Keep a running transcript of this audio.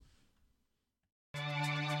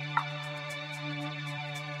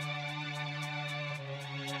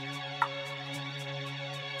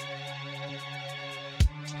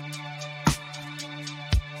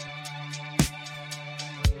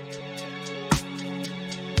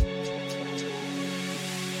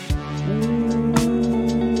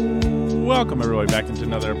Welcome, everybody, back into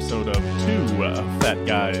another episode of Two Fat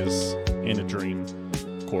Guys in a Dream.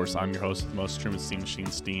 Of course, I'm your host, the most streaming Steam Machine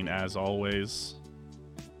Steen, as always.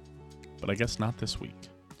 But I guess not this week.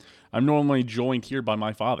 I'm normally joined here by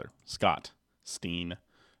my father, Scott Steen.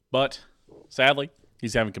 But, sadly,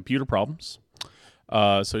 he's having computer problems.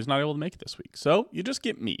 So he's not able to make it this week. So, you just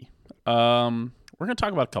get me. We're going to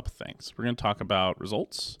talk about a couple things. We're going to talk about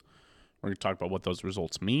results. We're going to talk about what those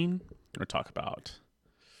results mean. We're going to talk about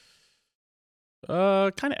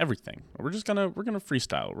kind of everything. We're gonna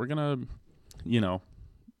freestyle. We're gonna,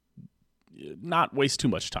 not waste too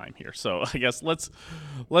much time here. So I guess let's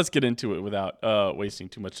get into it without wasting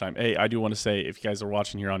too much time. Hey, I do want to say, if you guys are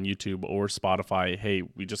watching here on YouTube or Spotify, hey,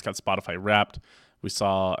 we just got Spotify Wrapped. We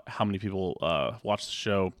saw how many people watched the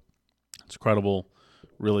show. It's incredible.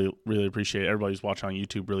 Really, really appreciate it. Everybody who's watching on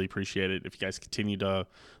YouTube, really appreciate it. If you guys continue to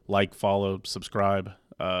like, follow, subscribe,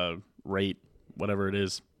 rate, whatever it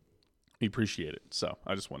is, we appreciate it. So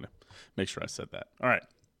I just wanted to make sure I said that. All right.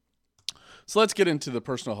 So let's get into the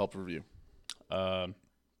personal health review. Oh,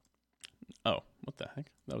 what the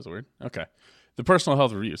heck? That was weird. Okay. The personal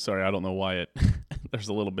health review. Sorry, I don't know why it there's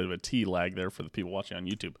a little bit of a T lag there for the people watching on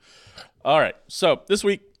YouTube. All right. So this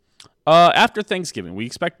week, after Thanksgiving, we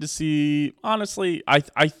expect to see, honestly,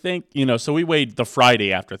 I think, so we weighed the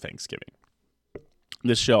Friday after Thanksgiving.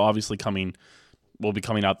 This show obviously will be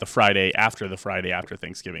coming out the Friday after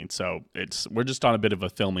Thanksgiving. So we're just on a bit of a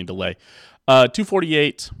filming delay.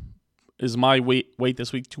 248 is my weight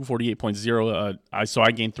this week, 248.0. So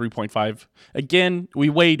I gained 3.5. Again,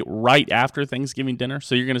 we weighed right after Thanksgiving dinner.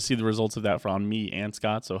 So you're going to see the results of that from me and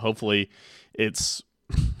Scott. So hopefully it's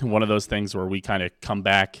one of those things where we kind of come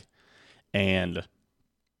back and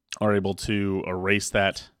are able to erase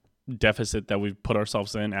that deficit that we've put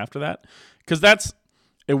ourselves in after that. Because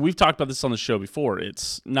and we've talked about this on the show before.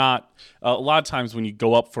 It's not a lot of times when you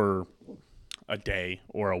go up for a day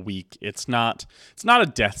or a week, it's not a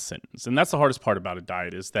death sentence. And that's the hardest part about a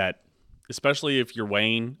diet, is that, especially if you're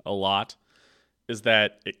weighing a lot, is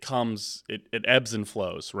that it ebbs and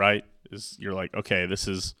flows, right? You're like, okay, this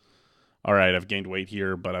is all right. I've gained weight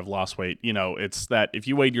here, but I've lost weight. It's that if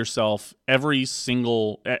you weighed yourself at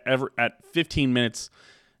 15 minutes,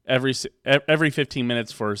 every 15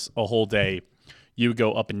 minutes for a whole day, you would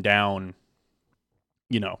go up and down,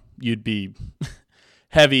 you'd be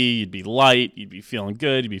heavy, you'd be light, you'd be feeling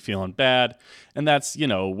good, you'd be feeling bad. And that's,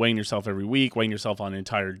 weighing yourself every week, weighing yourself on an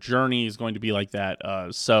entire journey is going to be like that.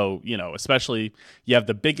 So, especially you have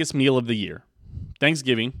the biggest meal of the year.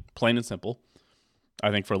 Thanksgiving, plain and simple,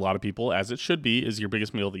 I think for a lot of people, as it should be, is your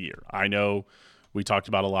biggest meal of the year. I know we talked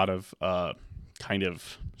about a lot of kind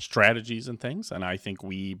of strategies and things, and I think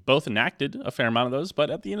we both enacted a fair amount of those.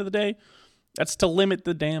 But at the end of the day, that's to limit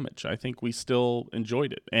the damage. I think we still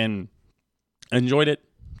enjoyed it, and enjoyed it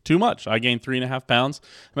too much. I gained 3.5 pounds.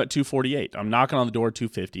 I'm at 248. I'm knocking on the door at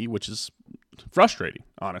 250, which is frustrating,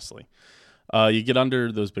 honestly. You get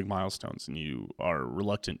under those big milestones, and you are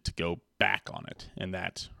reluctant to go back on it, and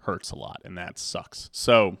that hurts a lot, and that sucks.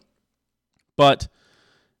 So, but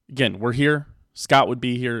again, we're here. Scott would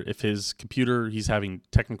be here if he's having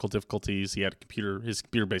technical difficulties. His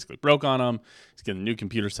computer basically broke on him. He's getting a new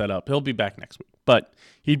computer set up. He'll be back next week, but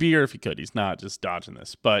he'd be here if he could. He's not just dodging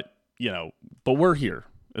this, but we're here,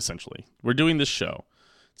 essentially. We're doing this show.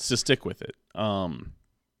 So stick with it.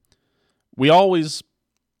 We always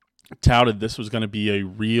touted this was going to be a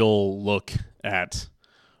real look at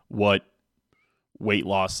what weight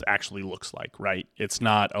loss actually looks like, right? It's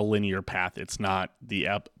not a linear path. It's not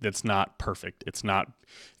it's not perfect. It's not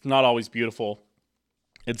always beautiful.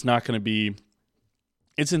 It's not going to be,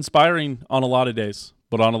 it's inspiring on a lot of days,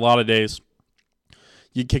 but on a lot of days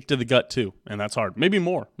you kick to the gut too. And that's hard. Maybe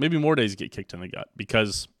more days you get kicked in the gut,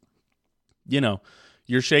 because,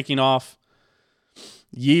 you're shaking off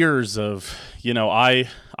years of, I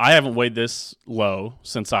haven't weighed this low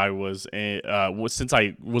since I was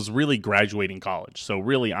really graduating college. So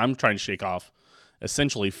really, I'm trying to shake off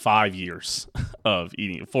essentially 5 years of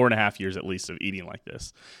eating, 4.5 years at least of eating like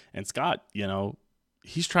this. And Scott,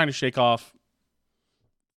 he's trying to shake off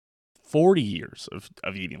 40 years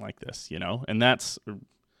of eating like this, and that's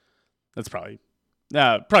probably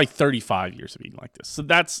 35 years of eating like this. So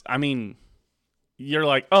you're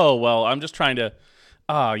like, oh, well, I'm just trying to,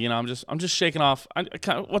 I'm just shaking off.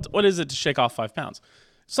 What is it to shake off 5 pounds?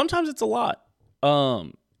 Sometimes it's a lot.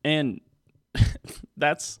 And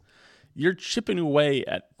you're chipping away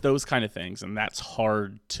at those kind of things, and that's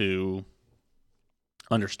hard to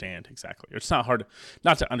understand exactly. It's not hard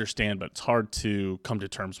not to understand, but it's hard to come to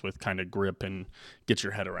terms with, kind of grip and get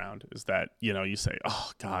your head around, is that, you say,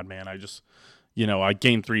 oh God, man, I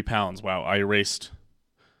gained 3 pounds. Wow. I erased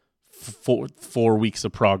four weeks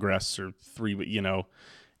of progress or 3,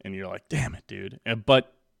 and you're like, damn it, dude.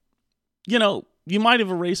 But, you might have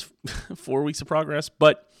erased 4 weeks of progress,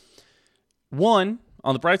 but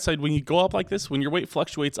on the bright side, when you go up like this, when your weight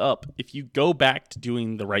fluctuates up, if you go back to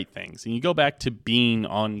doing the right things and you go back to being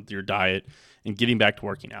on your diet and getting back to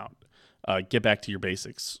working out, get back to your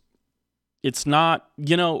basics, it's not,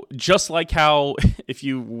 just like how if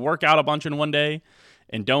you work out a bunch in one day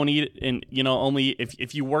and don't eat it, and, only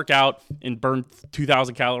if you work out and burn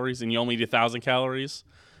 2,000 calories and you only eat 1,000 calories,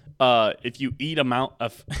 if you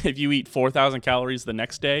eat 4,000 calories the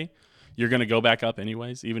next day, you're going to go back up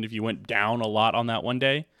anyways, even if you went down a lot on that one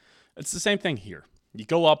day. It's the same thing here. You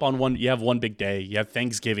go up on you have one big day, you have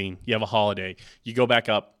Thanksgiving, you have a holiday, you go back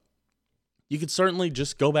up. You could certainly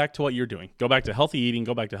just go back to what you're doing. Go back to healthy eating,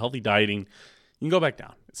 go back to healthy dieting. You can go back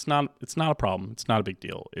down. It's not a problem. It's not a big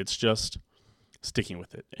deal. It's just sticking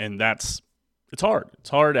with it. And it's hard. It's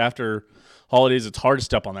hard after holidays. It's hard to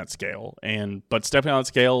step on that scale. But stepping on that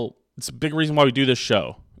scale, it's a big reason why we do this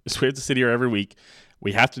show. Is we have to sit here every week.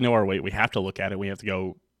 We have to know our weight. We have to look at it. We have to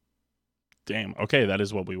go, damn, okay, that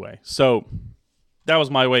is what we weigh. So that was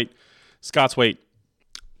my weight. Scott's weight,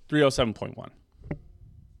 307.1.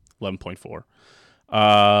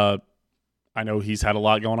 11.4. I know he's had a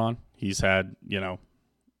lot going on. He's had,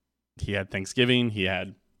 he had Thanksgiving. He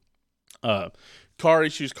had car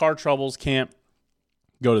issues, car troubles. Can't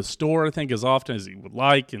go to the store, I think, as often as he would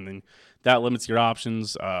like. And then that limits your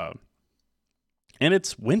options. And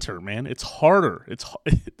it's winter, man. It's harder.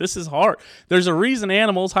 This is hard. There's a reason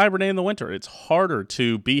animals hibernate in the winter. It's harder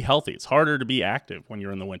to be healthy. It's harder to be active when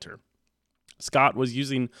you're in the winter. Scott was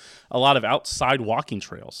using a lot of outside walking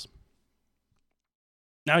trails.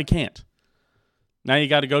 Now he can't. Now you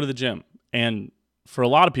got to go to the gym. And for a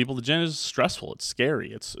lot of people, the gym is stressful. It's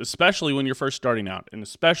scary. It's especially when you're first starting out, and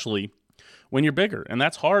especially when you're bigger. And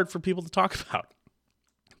that's hard for people to talk about.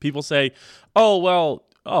 People say, well,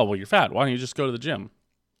 you're fat. Why don't you just go to the gym?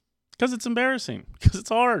 Because it's embarrassing. Because it's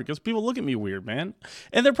hard. Because people look at me weird, man.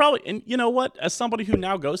 And they're probably, and you know what? As somebody who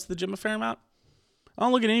now goes to the gym a fair amount, I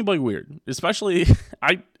don't look at anybody weird. Especially,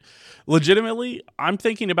 I'm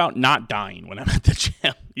thinking about not dying when I'm at the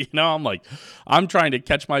gym. I'm trying to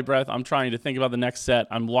catch my breath. I'm trying to think about the next set.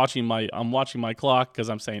 I'm watching my clock because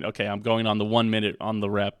I'm saying, okay, I'm going on the 1 minute on the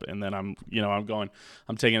rep, and then I'm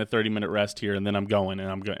taking a 30-minute rest here, and then I'm going, and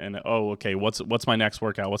I'm going, and okay, what's my next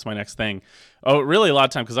workout? What's my next thing? Oh, really, a lot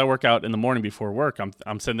of time because I work out in the morning before work. I'm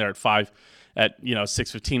sitting there at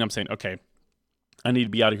 6:15. I'm saying, okay, I need to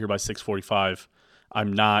be out of here by 6:45.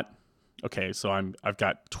 I'm not. Okay, so I've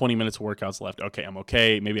got 20 minutes of workouts left. Okay, I'm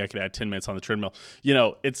okay. Maybe I could add 10 minutes on the treadmill.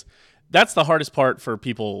 That's the hardest part for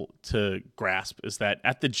people to grasp, is that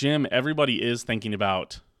at the gym, everybody is thinking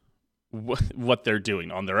about what they're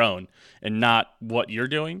doing on their own and not what you're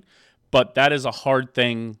doing. But that is a hard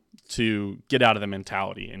thing to get out of the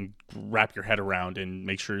mentality and wrap your head around and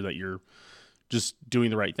make sure that you're just doing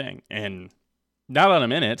the right thing. And now that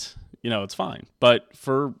I'm in it, it's fine. But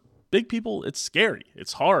for big people, it's scary.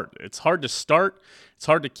 It's hard. It's hard to start. It's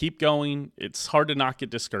hard to keep going. It's hard to not get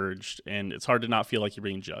discouraged, and it's hard to not feel like you're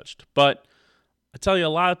being judged. But I tell you, a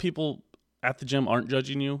lot of people at the gym aren't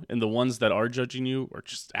judging you, and the ones that are judging you are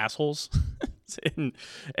just assholes.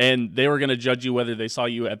 and they were going to judge you whether they saw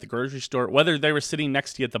you at the grocery store, whether they were sitting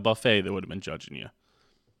next to you at the buffet, they would have been judging you.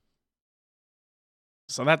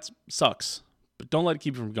 So that sucks. But don't let it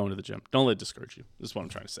keep you from going to the gym. Don't let it discourage you. This is what I'm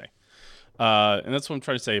trying to say. And that's what I'm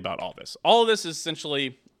trying to say about all this. All of this is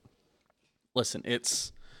essentially, listen,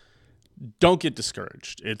 don't get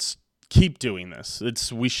discouraged. It's keep doing this.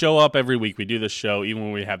 We show up every week. We do this show even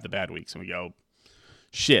when we have the bad weeks, and we go,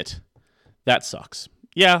 shit, that sucks.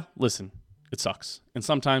 Yeah, listen, it sucks. And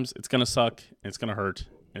sometimes it's going to suck, and it's going to hurt,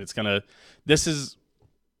 and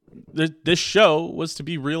this show was to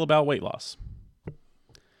be real about weight loss.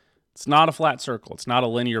 It's not a flat circle. It's not a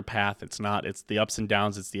linear path. It's the ups and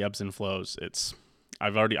downs. It's the ebbs and flows. I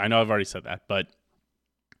know I've already said that, but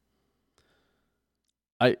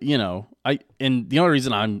and the only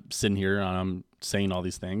reason I'm sitting here and I'm saying all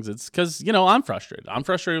these things, it's because, I'm frustrated. I'm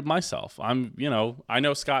frustrated with myself. I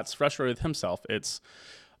know Scott's frustrated with himself. It's,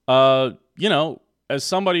 as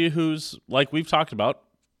somebody who's, like we've talked about,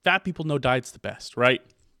 fat people know diet's the best, right?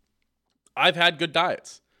 I've had good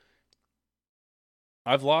diets.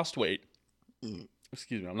 I've lost weight.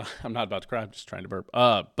 Excuse me, I'm not about to cry. I'm just trying to burp.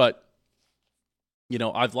 But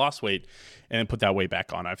I've lost weight and then put that weight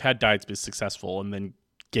back on. I've had diets be successful and then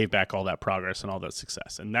gave back all that progress and all that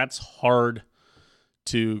success. And that's hard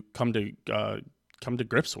to come to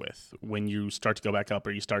grips with when you start to go back up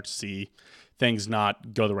or you start to see things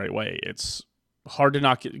not go the right way. It's hard to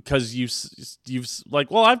not get, because you've like,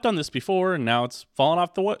 well, I've done this before and now it's falling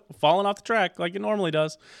off the track like it normally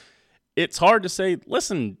does. It's hard to say,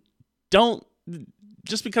 listen, don't,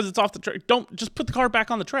 just because it's off the track, don't just put the car back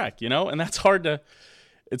on the track, and that's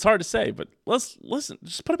it's hard to say, but let's listen,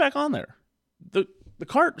 just put it back on there. The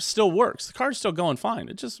cart still works. The car's still going fine.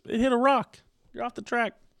 It hit a rock. You're off the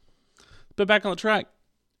track. Put it back on the track.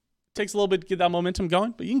 It takes a little bit to get that momentum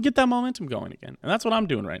going, but you can get that momentum going again. And that's what I'm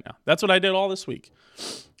doing right now. That's what I did all this week.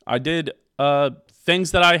 I did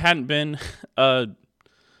things that I hadn't been,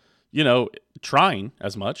 trying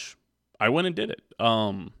as much. I went and did it.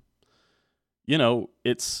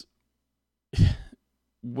 It's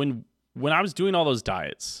when I was doing all those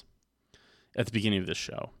diets at the beginning of this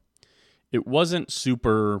show, it wasn't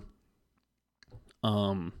super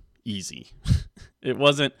easy. It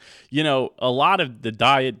wasn't, a lot of the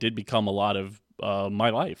diet did become a lot of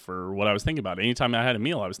my life, or what I was thinking about. Anytime I had a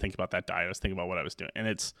meal, I was thinking about that diet. I was thinking about what I was doing. And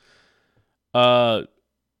it's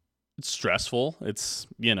stressful. It's,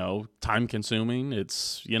 time consuming.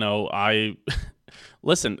 It's,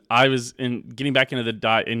 listen, I was getting back into the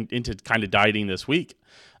diet, into kind of dieting this week.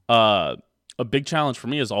 A big challenge for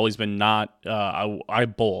me has always been not, I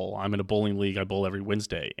bowl. I'm in a bowling league. I bowl every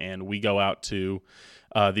Wednesday, and we go out to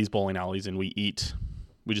these bowling alleys and we eat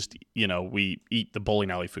the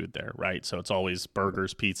bowling alley food there, right? So it's always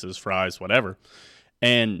burgers, pizzas, fries, whatever.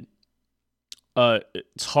 And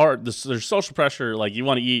it's hard. There's social pressure. Like, you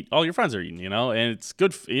want to eat, all your friends are eating, and it's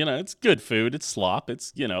good, it's good food. It's slop.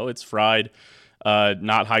 It's, it's fried,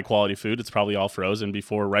 not high quality food. It's probably all frozen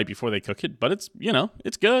right before they cook it, but it's,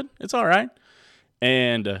 it's good. It's all right.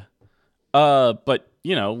 And, but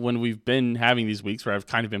when we've been having these weeks where I've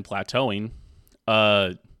kind of been plateauing,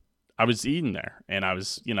 I was eating there, and I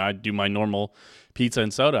was, I'd do my normal pizza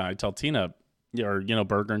and soda. I tell Tina, or,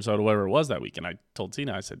 burger and soda, whatever it was that week. And I told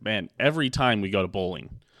Tina, I said, man, every time we go to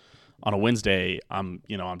bowling on a Wednesday, I'm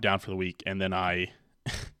down for the week. And then I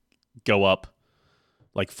go up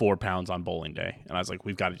like 4 pounds on bowling day. And I was like,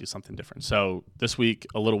 we've got to do something different. So this week,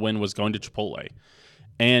 a little win was going to Chipotle.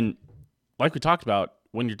 And like we talked about,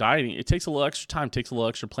 when you're dieting, it takes a little extra time, takes a little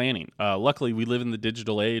extra planning. Luckily, we live in the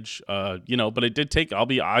digital age, but it did take, I'm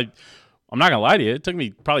not going to lie to you, it took me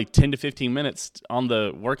probably 10 to 15 minutes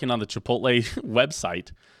working on the Chipotle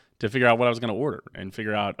website to figure out what I was going to order and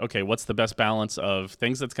figure out, okay, what's the best balance of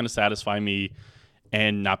things that's going to satisfy me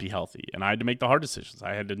and not be healthy. And I had to make the hard decisions.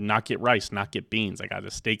 I had to not get rice, not get beans. I got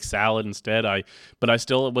a steak salad instead. But I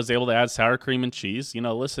still was able to add sour cream and cheese.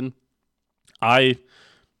 Listen, I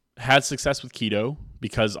had success with keto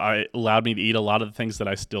because I allowed me to eat a lot of the things that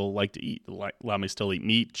I still like to eat. Allowed me to still eat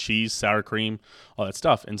meat, cheese, sour cream, all that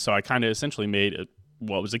stuff. And so I kind of essentially made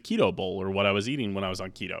what was a keto bowl, or what I was eating when I was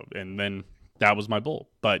on keto. And then that was my bowl.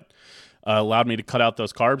 But allowed me to cut out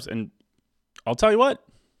those carbs. And I'll tell you what,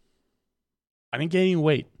 I didn't gain any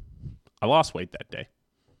weight. I lost weight that day.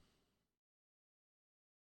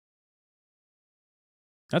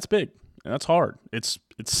 That's big. And that's hard. It's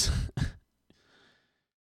it's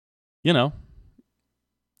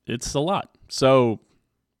a lot. So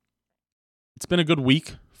it's been a good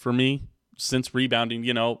week for me since rebounding.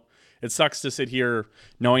 It sucks to sit here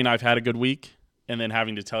knowing I've had a good week and then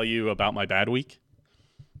having to tell you about my bad week.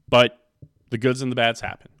 But the goods and the bads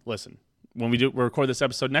happen. Listen, when we record this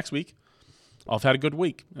episode next week, I'll have had a good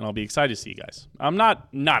week, and I'll be excited to see you guys. I'm not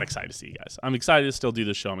excited to see you guys. I'm excited to still do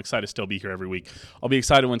this show. I'm excited to still be here every week. I'll be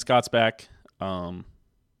excited when Scott's back. I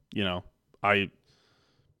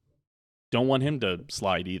don't want him to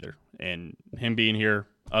slide either. And him being here,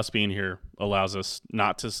 us being here, allows us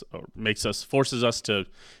not to, forces us to,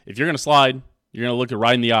 if you're going to slide, you're going to look it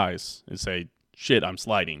right in the eyes and say, shit, I'm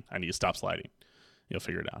sliding. I need to stop sliding. You'll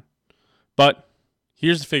figure it out. But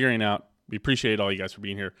here's the figuring out. We appreciate all you guys for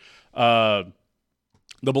being here. The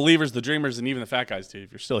believers, the dreamers, and even the fat guys too.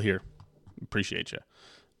 If you're still here, appreciate you.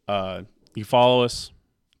 You follow us,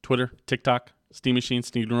 Twitter, TikTok, Steam Machine,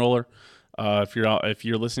 Steam Roller. If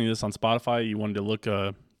you're listening to this on Spotify, you wanted to look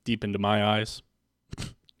deep into my eyes,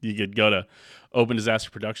 you could go to Open Disaster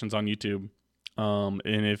Productions on YouTube. And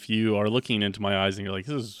if you are looking into my eyes and you're like,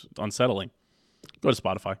 this is unsettling, go to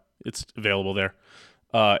Spotify. It's available there,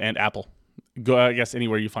 and Apple. Go, I guess,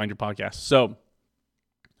 anywhere you find your podcast. So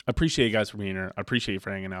I appreciate you guys for being here. I appreciate you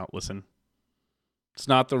for hanging out. Listen, it's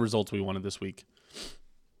not the results we wanted this week,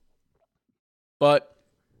 but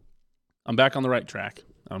I'm back on the right track.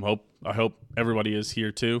 I hope everybody is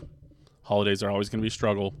here too. Holidays are always going to be a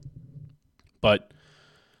struggle, but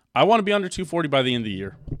I want to be under 240 by the end of the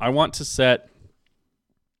year. I want to set.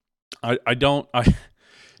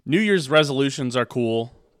 New Year's resolutions are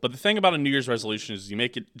cool, but the thing about a New Year's resolution is you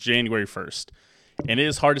make it January 1st, And it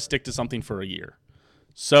is hard to stick to something for a year.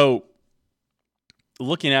 So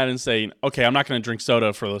looking at it and saying, okay, I'm not going to drink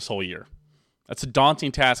soda for this whole year. That's a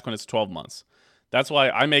daunting task when it's 12 months. That's why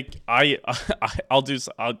I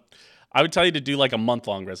would tell you to do like a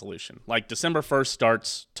month-long resolution. Like December 1st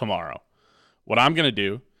starts tomorrow. What I'm going to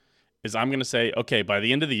do is I'm going to say, okay, by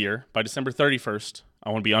the end of the year, by December 31st, I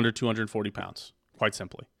want to be under 240 pounds, quite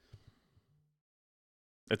simply.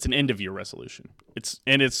 It's an end-of-year resolution.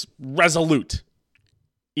 It's resolute.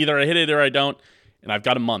 Either I hit it or I don't, and I've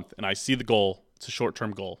got a month, and I see the goal. It's a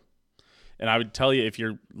short-term goal. And I would tell you, if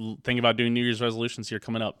you're thinking about doing New Year's resolutions here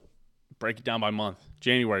coming up, break it down by month.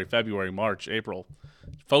 January, February, March, April.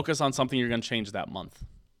 Focus on something you're going to change that month.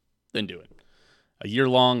 Then do it. A year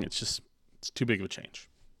long, it's too big of a change.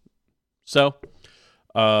 So,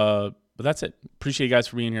 but that's it. Appreciate you guys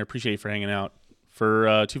for being here. Appreciate you for hanging out.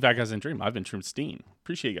 For Two Fat Guys in a Dream, I've been Truman Steen.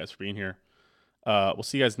 Appreciate you guys for being here. We'll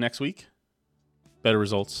see you guys next week. Better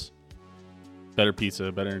results, better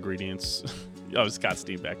pizza, better ingredients. Oh, Scott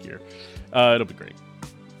Steve back here. It'll be great.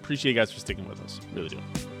 Appreciate you guys for sticking with us. Really do.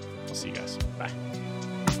 I'll see you guys. Bye.